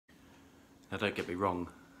Now don't get me wrong,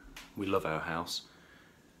 we love our house,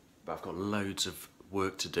 but I've got loads of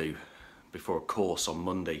work to do before a course on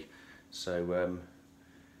Monday, so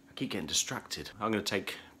I keep getting distracted. I'm going to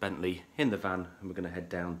take Bentley in the van and we're going to head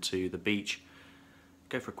down to the beach,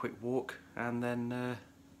 go for a quick walk, and then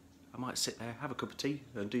I might sit there, have a cup of tea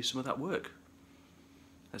and do some of that work.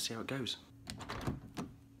 Let's see how it goes.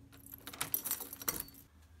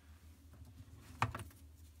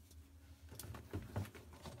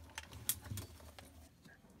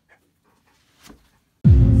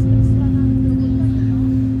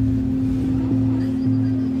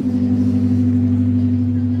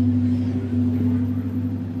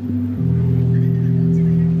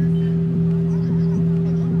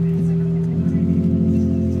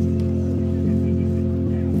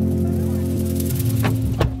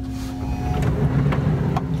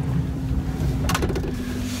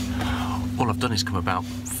 All I've done is come about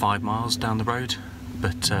 5 miles down the road,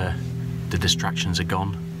 but the distractions are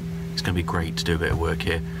gone. It's going to be great to do a bit of work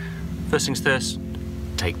here. First things first,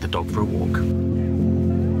 take the dog for a walk.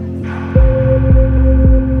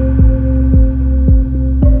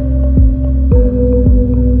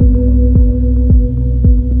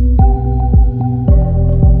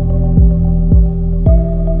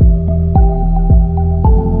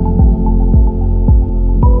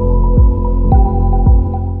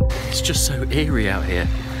 Just so eerie out here,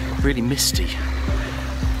 really misty.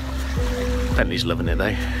 Bentley's loving it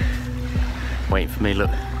though. Waiting for me, look.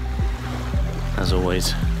 As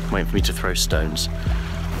always, waiting for me to throw stones.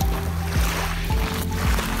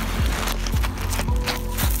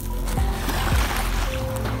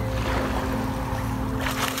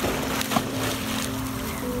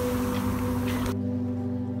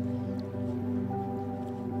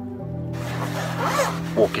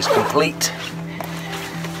 Walk is complete.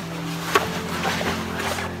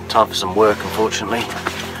 Time for some work, unfortunately.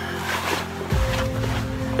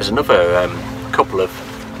 There's another couple of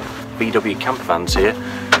VW camper vans here,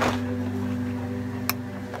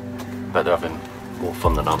 but they're having more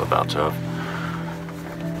fun than I'm about to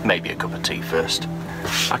have. Maybe a cup of tea first.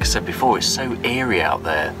 Like I said before, it's so eerie out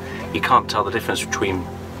there. You can't tell the difference between,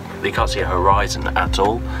 you can't see a horizon at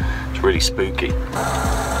all. It's really spooky.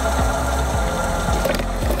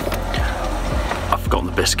 I've forgotten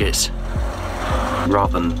the biscuits.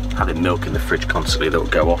 Rather than having milk in the fridge constantly that will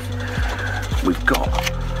go off, we've got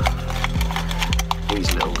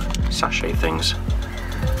these little sachet things.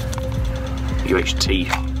 UHT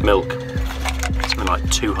milk, something like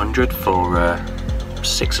 200 for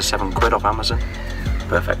 6 or 7 quid off Amazon.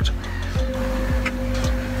 Perfect.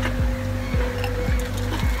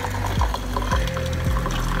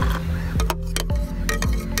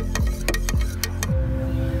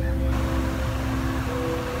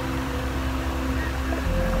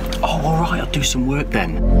 Oh, alright, I'll do some work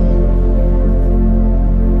then.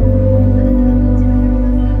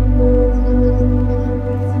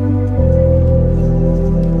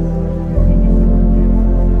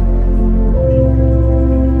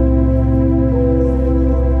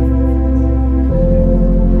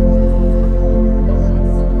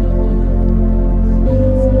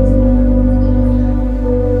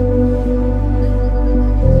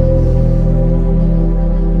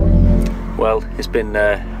 Well, it's been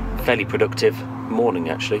fairly productive morning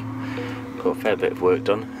actually. Got a fair bit of work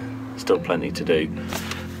done, still plenty to do,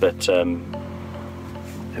 but I think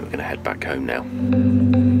we're going to head back home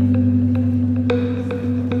now.